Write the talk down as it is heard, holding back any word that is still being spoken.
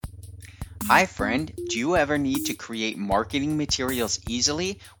Hi, friend. Do you ever need to create marketing materials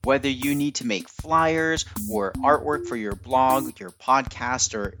easily? Whether you need to make flyers or artwork for your blog, your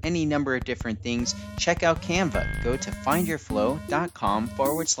podcast, or any number of different things, check out Canva. Go to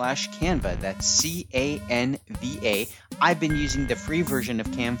findyourflow.com/Canva. That's CANVA. I've been using the free version of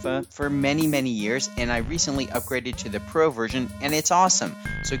Canva for many, many years, and I recently upgraded to the pro version, and it's awesome.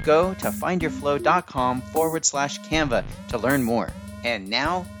 So go to findyourflow.com/Canva to learn more. And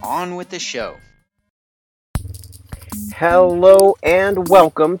now, on with the show. Hello and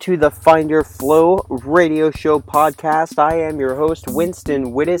welcome to the Find Your Flow radio show podcast. I am your host,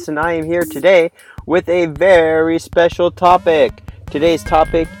 Winston Widdes, and I am here today with a very special topic. Today's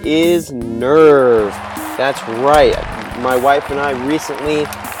topic is nerve. That's right. My wife and I recently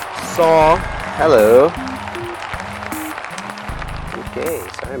saw... Hello. Okay,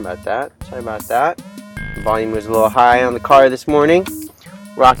 sorry about that. The volume was a little high on the car this morning.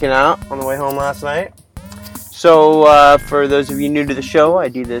 Rocking out on the way home last night. So, for those of you new to the show, I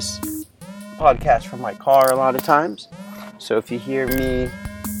do this podcast from my car a lot of times. So if you hear me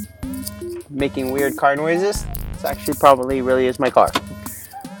making weird car noises, it's actually probably really is my car.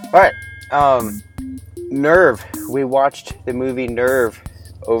 Alright, Nerve. We watched the movie Nerve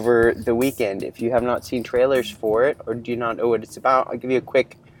over the weekend. If you have not seen trailers for it or do not know what it's about, I'll give you a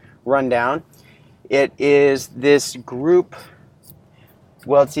quick rundown. It is this group,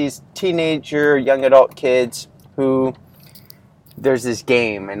 well, it's these teenager, young adult kids who, there's this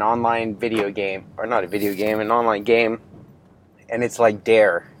game, an online video game, or not a video game, an online game, and it's like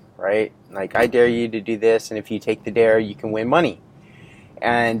Dare, right? Like, I dare you to do this, and if you take the dare, you can win money.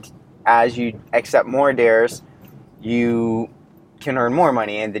 And as you accept more dares, you can earn more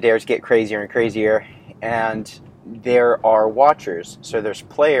money, and the dares get crazier and crazier, and there are watchers. So there's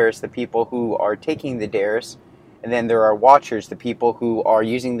players, the people who are taking the dares, and then there are watchers, the people who are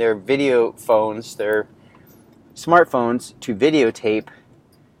using their video phones, their smartphones, to videotape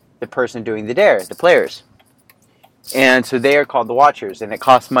the person doing the dare, the players. And so they are called the watchers, and it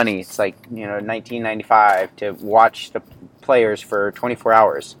costs money. It's like, $19.95 to watch the players for 24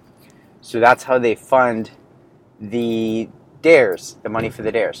 hours. So that's how they fund the dares, the money for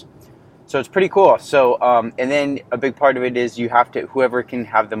the dares. So it's pretty cool. So, and then a big part of it is you have to, whoever can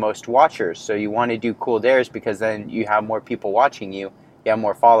have the most watchers. So you want to do cool dares because then you have more people watching you, you have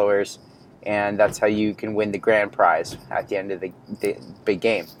more followers, and that's how you can win the grand prize at the end of the big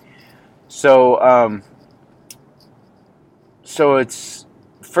game. So, so it's,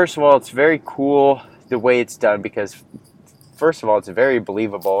 first of all, it's very cool the way it's done because, first of all, it's very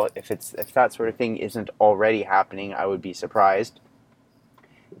believable. If that sort of thing isn't already happening, I would be surprised.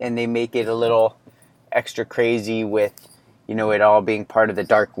 And they make it a little extra crazy with, it all being part of the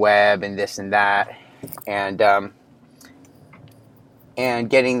dark web and this and that, and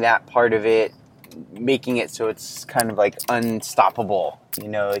getting that part of it, making it so it's kind of like unstoppable.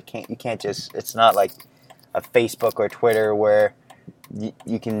 You can't just, it's not like a Facebook or Twitter where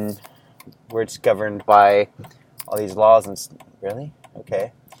where it's governed by all these laws and really?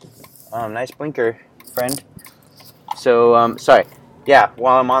 Okay. Nice blinker, friend. So, sorry. Yeah,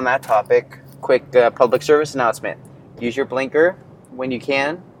 while I'm on that topic, quick public service announcement. Use your blinker when you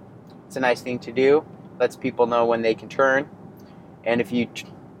can. It's a nice thing to do. Lets people know when they can turn. And if you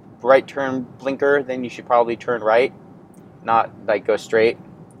right turn blinker, then you should probably turn right, not like go straight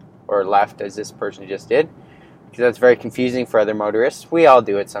or left as this person just did. Because that's very confusing for other motorists. We all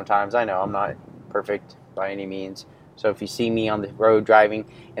do it sometimes. I know I'm not perfect by any means. So if you see me on the road driving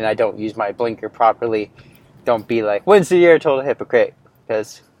and I don't use my blinker properly, don't be like, Winston, you're a total hypocrite,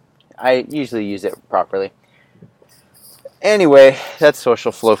 because I usually use it properly. Anyway, that's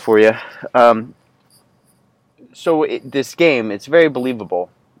social flow for you. So this game, it's very believable.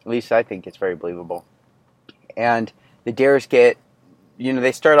 At least I think it's very believable. And the dares get,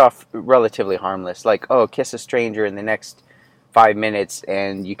 they start off relatively harmless. Like, oh, kiss a stranger in the next 5 minutes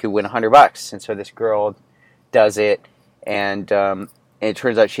and you could win $100. And so this girl does it, and it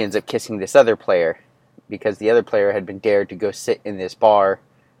turns out she ends up kissing this other player, because the other player had been dared to go sit in this bar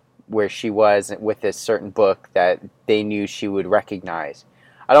where she was with this certain book that they knew she would recognize.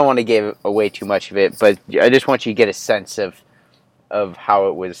 I don't want to give away too much of it, but I just want you to get a sense of how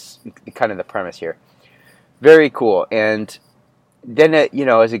it was, kind of the premise here. Very cool. And then,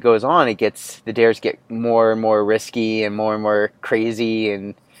 as it goes on, the dares get more and more risky and more crazy,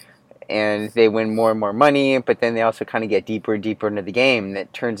 and they win more and more money, but then they also kind of get deeper and deeper into the game, and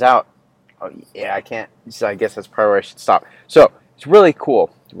it turns out, oh, yeah, I can't. So I guess that's probably where I should stop. So it's really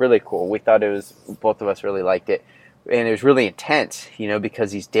cool. Really cool. We thought both of us really liked it. And it was really intense,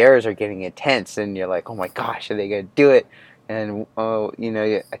 because these dares are getting intense. And you're like, oh my gosh, are they going to do it? And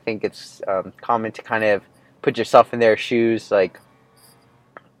I think it's common to kind of put yourself in their shoes, like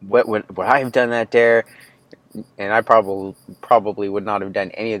what would I have done that dare? And I probably would not have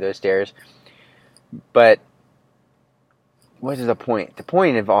done any of those dares. But what is the point? The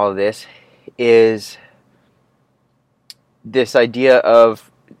point of all of this is this idea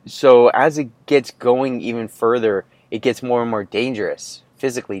of, so as it gets going even further, it gets more and more dangerous,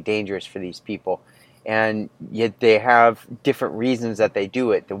 physically dangerous for these people. And yet they have different reasons that they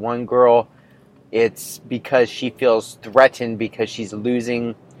do it. The one girl, it's because she feels threatened because she's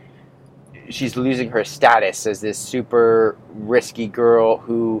losing her status as this super risky girl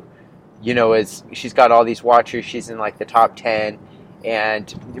who, she's got all these watchers. She's in like the top 10,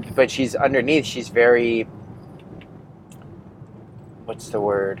 but she's underneath. She's very, what's the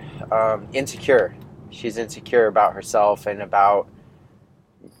word? Insecure. She's insecure about herself and about.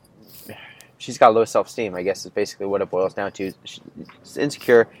 She's got low self-esteem, I guess is basically what it boils down to. She's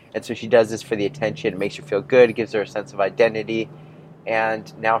insecure, and so she does this for the attention. It makes her feel good. It gives her a sense of identity.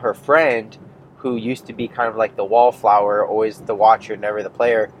 And now her friend, who used to be kind of like the wallflower, always the watcher, never the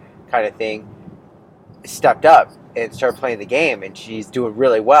player kind of thing, stepped up and started playing the game, and she's doing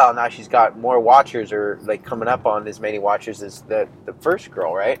really well. Now she's got more watchers, or like coming up on as many watchers as the first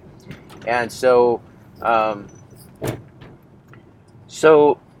girl, right? And so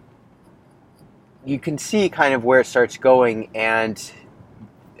you can see kind of where it starts going, and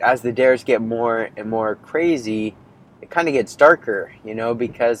as the dares get more and more crazy, it kind of gets darker,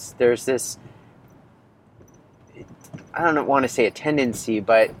 because there's this, I don't want to say a tendency,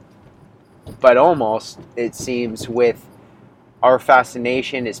 but almost, it seems, with our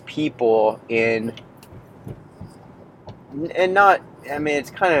fascination as people and not, I mean,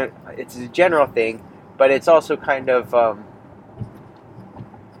 it's a general thing, but it's also kind of,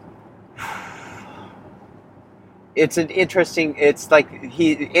 it's an interesting, it's like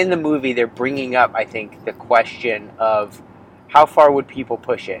in the movie, they're bringing up, I think, the question of how far would people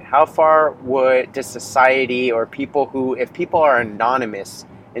push it? How far does society, or people who, if people are anonymous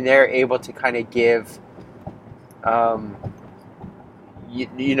and they're able to kind of give,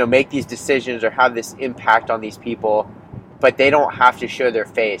 make these decisions or have this impact on these people, but they don't have to show their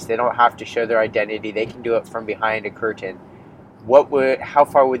face. They don't have to show their identity. They can do it from behind a curtain. How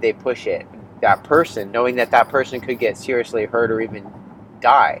far would they push it? That person, knowing that person could get seriously hurt or even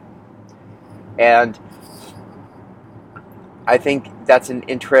die. And I think that's an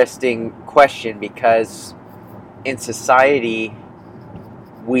interesting question, because in society,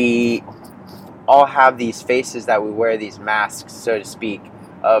 we all have these faces that we wear, these masks, so to speak,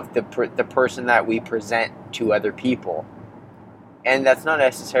 of the person that we present to other people. And that's not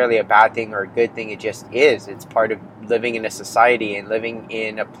necessarily a bad thing or a good thing. It just is. It's part of living in a society and living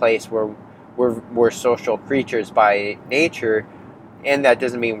in a place where we're social creatures by nature. And that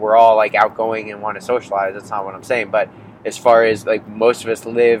doesn't mean we're all like outgoing and want to socialize. That's not what I'm saying. But as far as like, most of us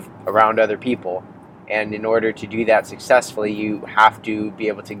live around other people, and in order to do that successfully, you have to be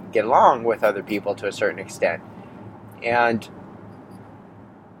able to get along with other people to a certain extent.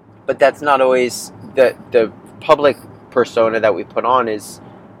 But that's not always the public persona that we put on is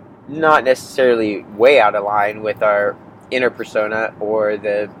not necessarily way out of line with our inner persona or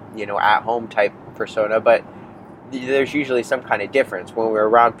the at-home type persona, but there's usually some kind of difference. When we're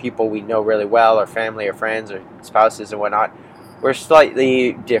around people we know really well, or family or friends or spouses and whatnot, we're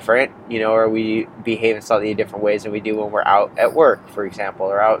slightly different, or we behave in slightly different ways than we do when we're out at work, for example,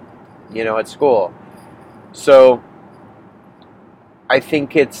 or out, at school. So I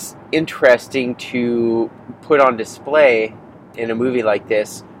think it's interesting to put on display in a movie like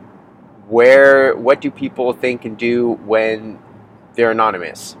this, what do people think and do when they're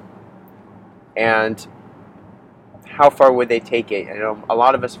anonymous? And how far would they take it? A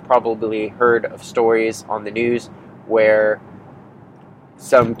lot of us have probably heard of stories on the news where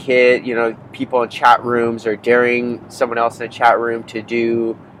some kid, people in chat rooms are daring someone else in a chat room to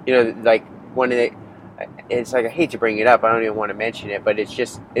do, like one of the, it's like, I hate to bring it up, I don't even want to mention it, but it's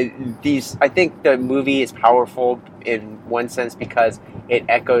just, I think the movie is powerful in one sense because it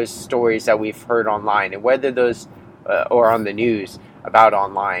echoes stories that we've heard online, and whether those, or on the news about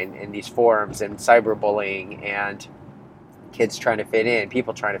online, in these forums, and cyberbullying, and kids trying to fit in,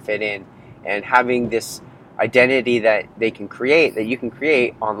 people trying to fit in, and having this identity that you can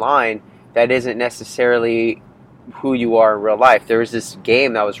create online that isn't necessarily who you are in real life. There was this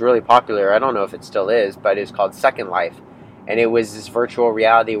game that was really popular, I don't know if it still is, but it's called Second Life, and it was this virtual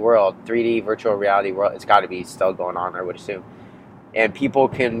reality world, 3D virtual reality world. It's got to be still going on, I would assume. And people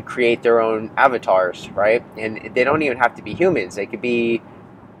can create their own avatars, right? And they don't even have to be humans. They could be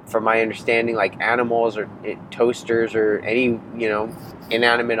from my understanding, like animals or toasters or any,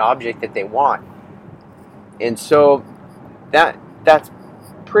 inanimate object that they want. And so that's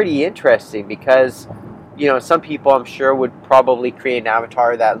pretty interesting because, some people I'm sure would probably create an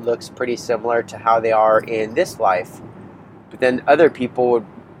avatar that looks pretty similar to how they are in this life. But then other people would,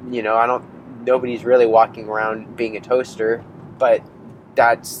 nobody's really walking around being a toaster, but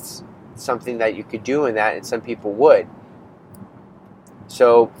that's something that you could do in that, and some people would.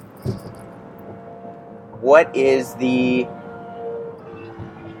 So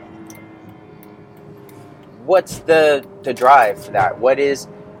what's the drive for that? What is,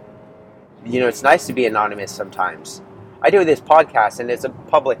 it's nice to be anonymous sometimes. I do this podcast and it's a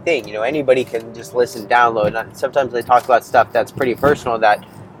public thing, anybody can just listen, download. And sometimes I talk about stuff that's pretty personal that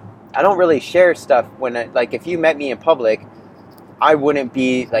I don't really share stuff when, if you met me in public, I wouldn't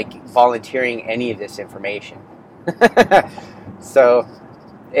be volunteering any of this information. So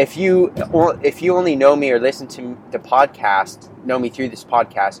if you only know me or listen to the podcast, know me through this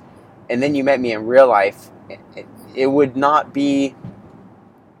podcast, and then you met me in real life, it would not be,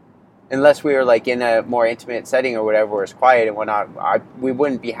 unless we were in a more intimate setting or whatever, where it's quiet and whatnot, we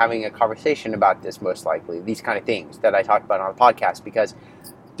wouldn't be having a conversation about this, most likely, these kind of things that I talk about on the podcast. Because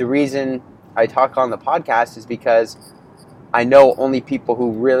the reason I talk on the podcast is because I know only people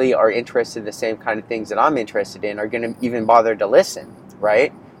who really are interested in the same kind of things that I'm interested in are going to even bother to listen,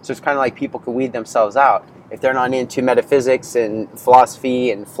 right? So it's kind of like people could weed themselves out. If they're not into metaphysics and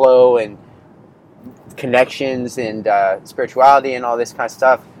philosophy and flow and connections and spirituality and all this kind of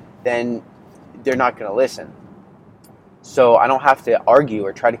stuff, then they're not going to listen. So I don't have to argue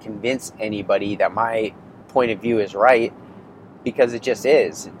or try to convince anybody that my point of view is right, because it just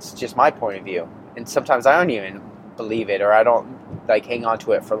is. It's just my point of view. And sometimes I don't even believe it, or I don't hang on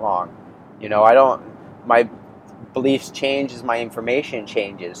to it for long. My beliefs change as my information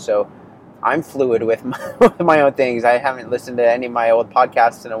changes. So I'm fluid with my own things. I haven't listened to any of my old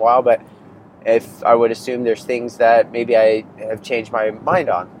podcasts in a while, but if I would assume there's things that maybe I have changed my mind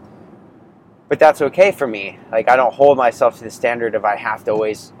on. But that's okay for me. I don't hold myself to the standard of I have to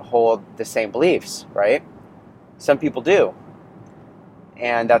always hold the same beliefs, right? Some people do.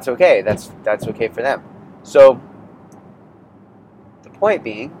 And that's okay. That's okay for them. So the point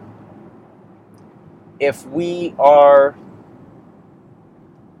being, if we are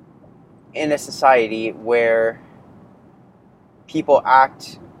in a society where people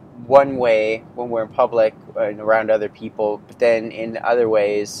act one way when we're in public and around other people, but then in other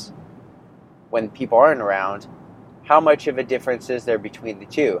ways when people aren't around, how much of a difference is there between the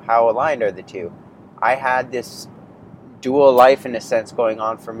two? How aligned are the two? I had this dual life, in a sense, going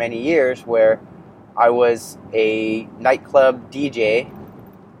on for many years, where I was a nightclub DJ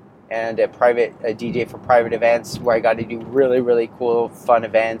and a DJ for private events, where I got to do really, really cool, fun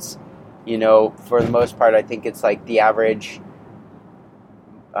events. For the most part, I think it's the average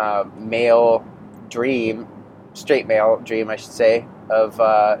male dream, straight male dream, I should say, of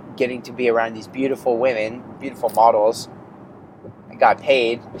getting to be around these beautiful women, beautiful models. I got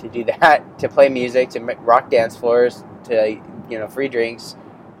paid to do that, to play music, to rock dance floors, to, free drinks,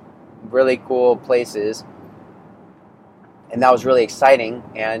 really cool places. And that was really exciting.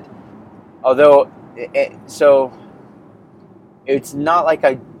 And although, so it's not like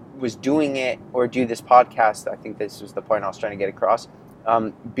I was doing it or do this podcast, I think this was the point I was trying to get across,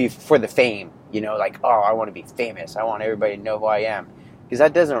 for the fame, I want to be famous. I want everybody to know who I am. Because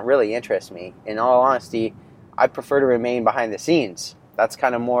that doesn't really interest me. In all honesty, I prefer to remain behind the scenes. That's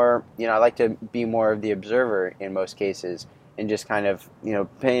kind of more, I like to be more of the observer in most cases and just kind of,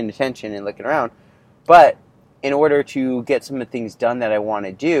 paying attention and looking around. But in order to get some of the things done that I want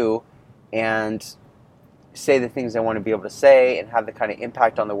to do and say the things I want to be able to say and have the kind of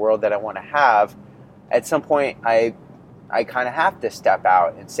impact on the world that I want to have, at some point I kind of have to step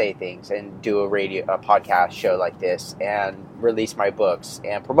out and say things and do a podcast show like this and release my books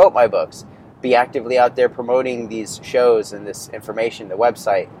and promote my books. Be actively out there promoting these shows and this information, the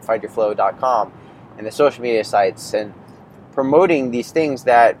website, findyourflow.com, and the social media sites, and promoting these things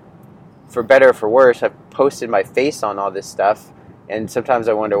that, for better or for worse, I've posted my face on all this stuff. And sometimes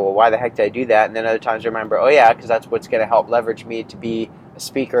I wonder, well, why the heck did I do that? And then other times I remember, oh yeah, because that's what's going to help leverage me to be a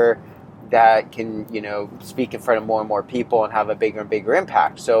speaker that can, speak in front of more and more people and have a bigger and bigger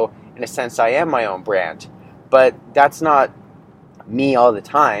impact. So in a sense, I am my own brand. But that's not me all the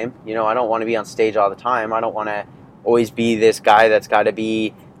time. I don't want to be on stage all the time. I don't want to always be this guy that's got to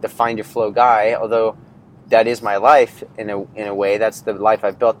be the Find Your Flow guy, although that is my life in a way. That's the life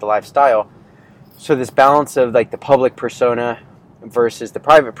I've built, the lifestyle. So this balance of the public persona versus the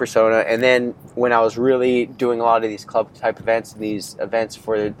private persona. And then when I was really doing a lot of these club type events, and these events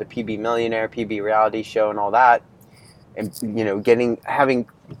for the PB Millionaire, PB reality show and all that, and having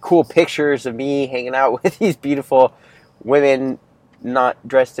cool pictures of me hanging out with these beautiful women, not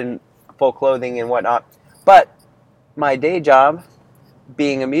dressed in full clothing and whatnot. But my day job,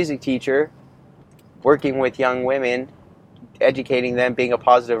 being a music teacher, working with young women, educating them, being a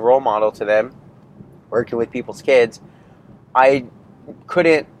positive role model to them, working with people's kids, I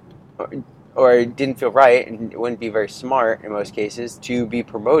couldn't or didn't feel right, and it wouldn't be very smart in most cases, to be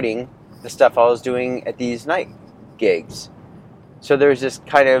promoting the stuff I was doing at these night gigs. So there's this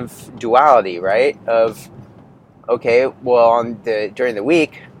kind of duality, right? Of, okay, well, during the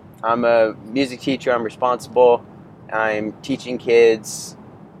week, I'm a music teacher, I'm responsible, I'm teaching kids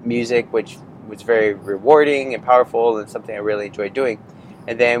music, which was very rewarding and powerful and something I really enjoyed doing.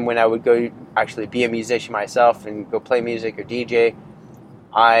 And then when I would go actually be a musician myself and go play music or DJ,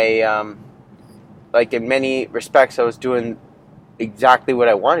 I, like in many respects, I was doing exactly what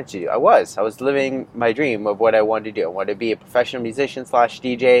I wanted to do. I was living my dream of what I wanted to do. I wanted to be a professional musician /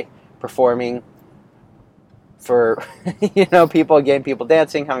 DJ, performing for, people, getting people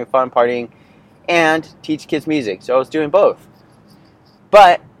dancing, having fun, partying, and teach kids music. So I was doing both.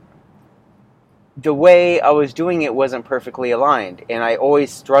 But the way I was doing it wasn't perfectly aligned, and I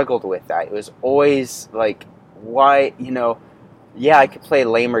always struggled with that. It was always like, why, I could play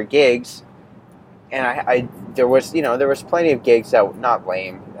lamer gigs, and there was plenty of gigs that, not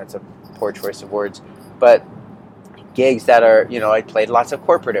lame, that's a poor choice of words, but gigs that are, I played lots of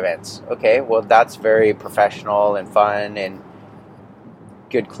corporate events. Okay, well, that's very professional and fun and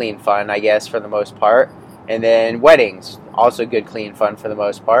good, clean fun, I guess, for the most part. And then weddings, also good, clean fun for the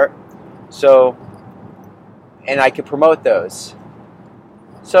most part. So, and I could promote those.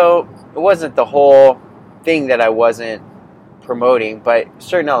 So it wasn't the whole thing that I wasn't promoting, but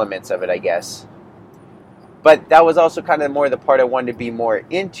certain elements of it, I guess. But that was also kind of more the part I wanted to be more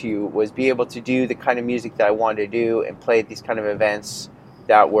into, was be able to do the kind of music that I wanted to do and play at these kind of events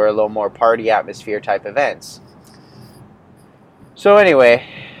that were a little more party atmosphere type events. So anyway,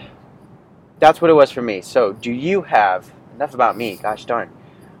 that's what it was for me. So do you have, enough about me, gosh darn.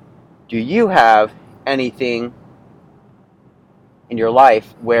 Do you have anything in your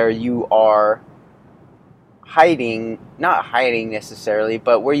life where you are not hiding necessarily,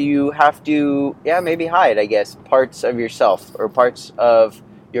 but where you have to, maybe hide, I guess, parts of yourself or parts of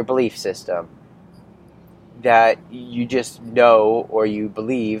your belief system that you just know or you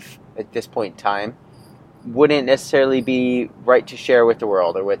believe at this point in time wouldn't necessarily be right to share with the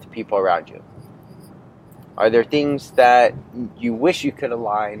world or with the people around you? Are there things that you wish you could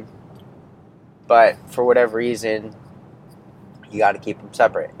align, but for whatever reason, you got to keep them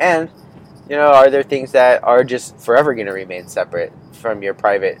separate? And, are there things that are just forever going to remain separate from your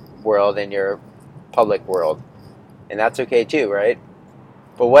private world and your public world? And that's okay too, right?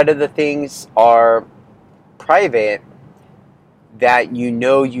 But what are the things are private that you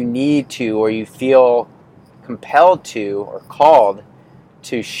need to, or you feel compelled to or called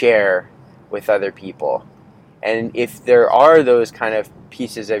to share with other people? And if there are those kind of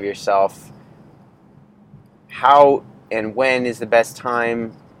pieces of yourself, how and when is the best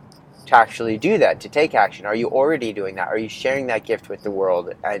time to actually do that, to take action? Are you already doing that? Are you sharing that gift with the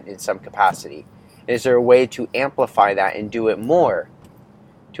world in some capacity? Is there a way to amplify that and do it more,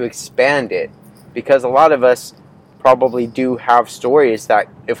 to expand it? Because a lot of us probably do have stories that,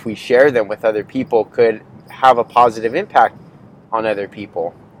 if we share them with other people, could have a positive impact on other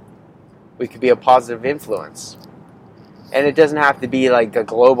people. We could be a positive influence. And it doesn't have to be like a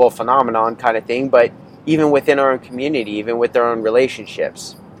global phenomenon kind of thing, but even within our own community, even with our own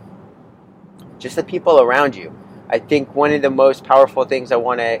relationships, just the people around you. I think one of the most powerful things I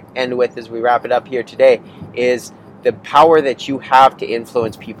want to end with as we wrap it up here today is the power that you have to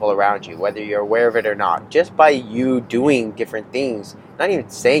influence people around you, whether you're aware of it or not, just by you doing different things, not even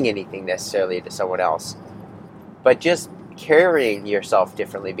saying anything necessarily to someone else, but just carrying yourself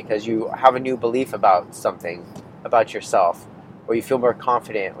differently because you have a new belief about something, about yourself, or you feel more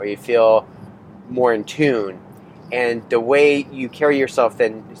confident, or you feel more in tune. And the way you carry yourself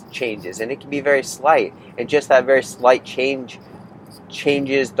then changes, and it can be very slight, and just that very slight change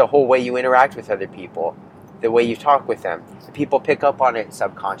changes the whole way you interact with other people, the way you talk with them. The people pick up on it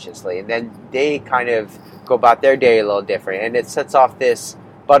subconsciously, and then they kind of go about their day a little different, and it sets off this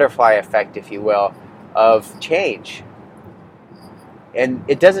butterfly effect, if you will, of change. And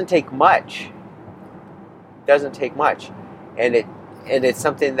it doesn't take much. It doesn't take much. And it's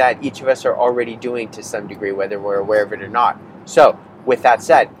something that each of us are already doing to some degree, whether we're aware of it or not. So, with that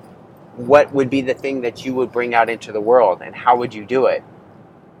said, what would be the thing that you would bring out into the world, and how would you do it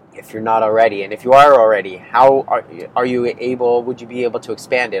if you're not already? And if you are already, how are you able, would you be able to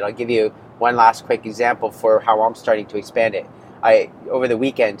expand it? I'll give you one last quick example for how I'm starting to expand it. Over the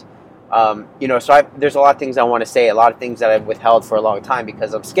weekend, there's a lot of things I want to say, a lot of things that I've withheld for a long time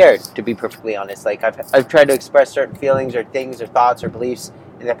because I'm scared, to be perfectly honest. Like I've tried to express certain feelings or things or thoughts or beliefs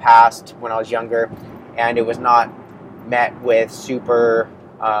in the past when I was younger, and it was not met with super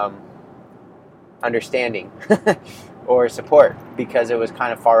understanding or support because it was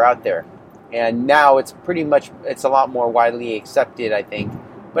kind of far out there. And now it's a lot more widely accepted, I think,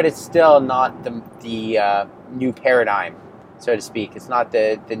 but it's still not the new paradigm, so to speak. It's not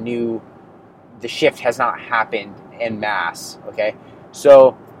the shift has not happened en masse, okay?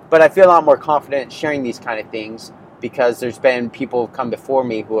 So, but I feel a lot more confident sharing these kind of things because there's been people who've come before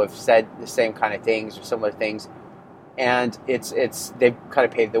me who have said the same kind of things or similar things, and they've kind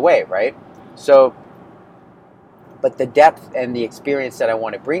of paved the way, right? So, but the depth and the experience that I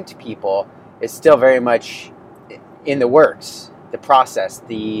want to bring to people is still very much in the works. The process,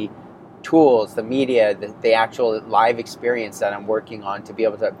 the tools, the media, the actual live experience that I'm working on to be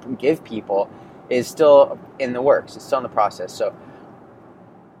able to give people is still in the works. It's still in the process. So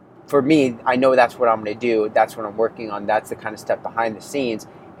for me, I know that's what I'm going to do. That's what I'm working on. That's the kind of stuff behind the scenes.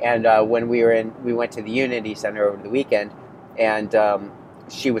 And when we went to the Unity Center over the weekend, and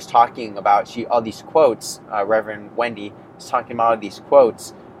she was talking about all these quotes. Reverend Wendy was talking about all these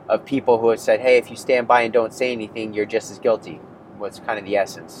quotes of people who have said, "Hey, if you stand by and don't say anything, you're just as guilty." Was kind of the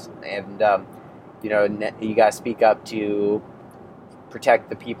essence. And you got to speak up to protect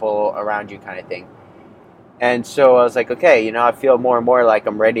the people around you, kind of thing. And so I was like, okay, I feel more and more like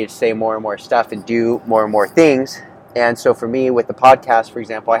I'm ready to say more and more stuff and do more and more things. And so for me, with the podcast, for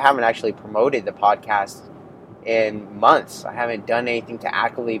example, I haven't actually promoted the podcast in months. I haven't done anything to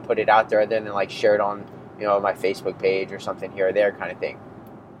actively put it out there other than like share it on, my Facebook page or something here or there, kind of thing.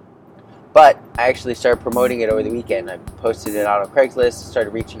 But I actually started promoting it over the weekend. I posted it out on Craigslist, started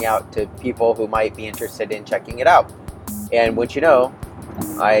reaching out to people who might be interested in checking it out. And what you know,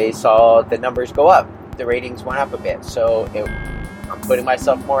 I saw the numbers go up. The ratings went up a bit. So I'm putting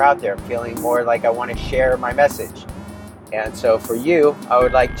myself more out there. I'm feeling more like I want to share my message. And so for you, I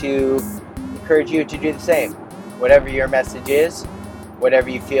would like to encourage you to do the same. Whatever your message is, whatever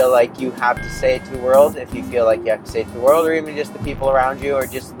you feel like you have to say it to the world, if you feel like you have to say it to the world, or even just the people around you, or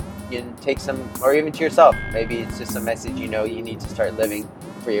just take some, or even to yourself. Maybe it's just a message you need to start living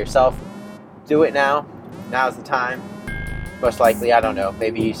for yourself. Do it now. Now's the time. Most likely, I don't know.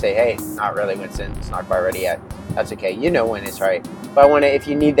 Maybe you say, hey, not really, Winston. It's not quite ready yet. That's okay. You know when it's right. But if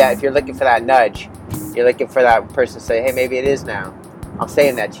you need that, if you're looking for that nudge, you're looking for that person to say, hey, maybe it is now. I'm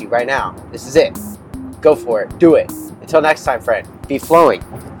saying that to you right now. This is it. Go for it. Do it. Until next time, friend. Be flowing.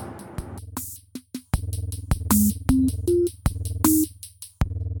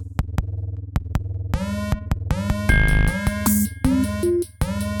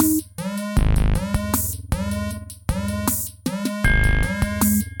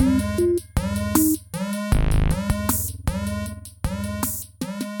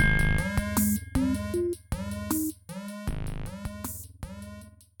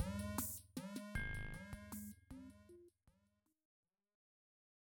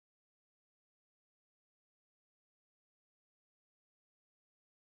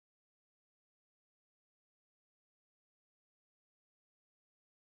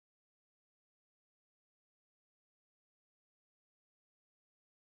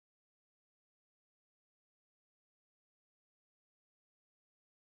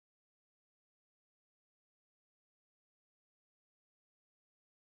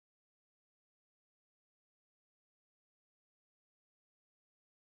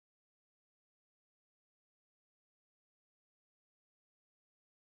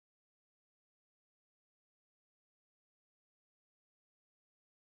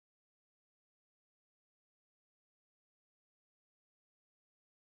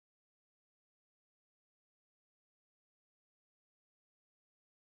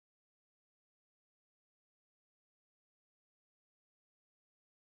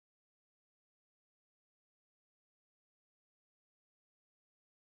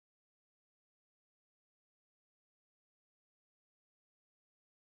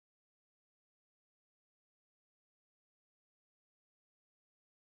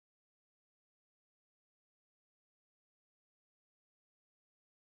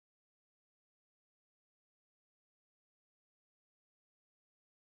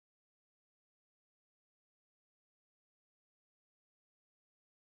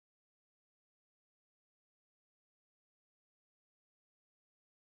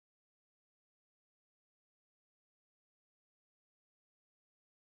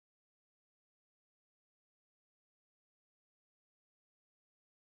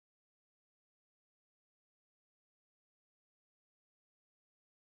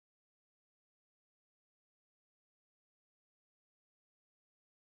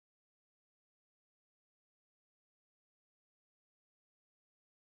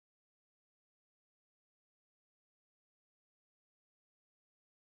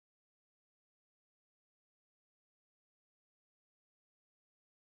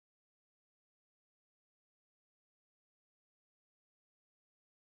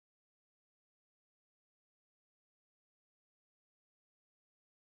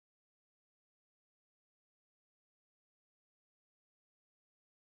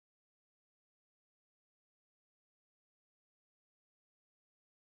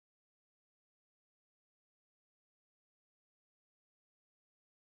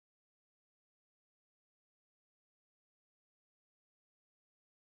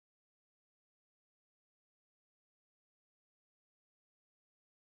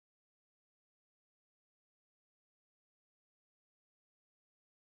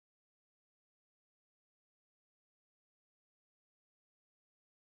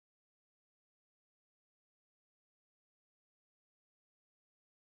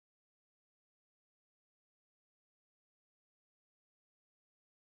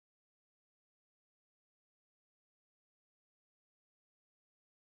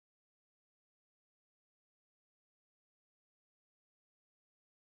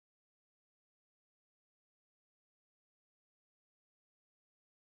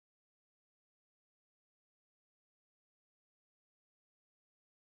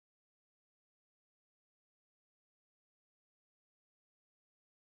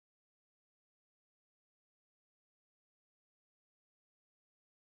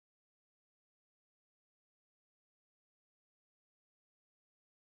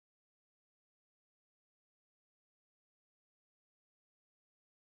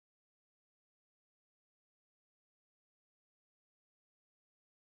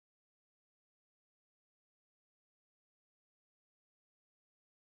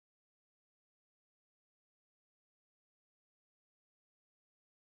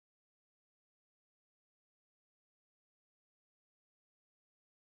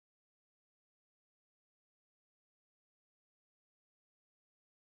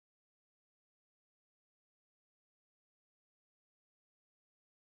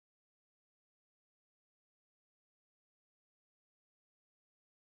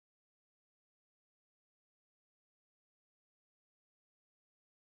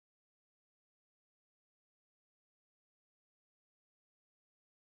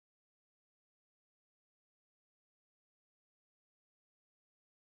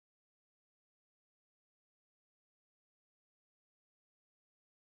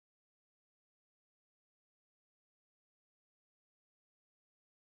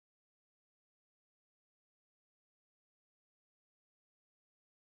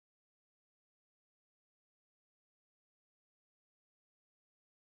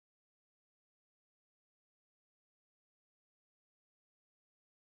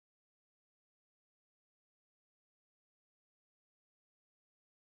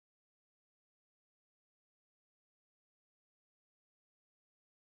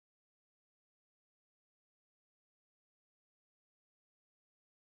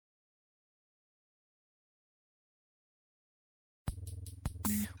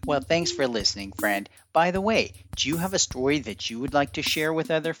 Well, thanks for listening, friend. By the way, do you have a story that you would like to share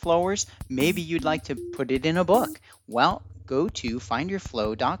with other flowers? Maybe you'd like to put it in a book. Well, go to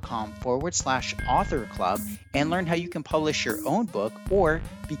findyourflow.com/author club and learn how you can publish your own book or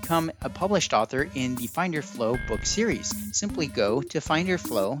become a published author in the Find Your Flow book series. Simply go to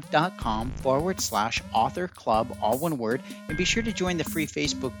findyourflow.com/author club, all one word, and be sure to join the free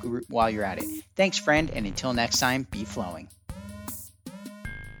Facebook group while you're at it. Thanks, friend, and until next time, be flowing.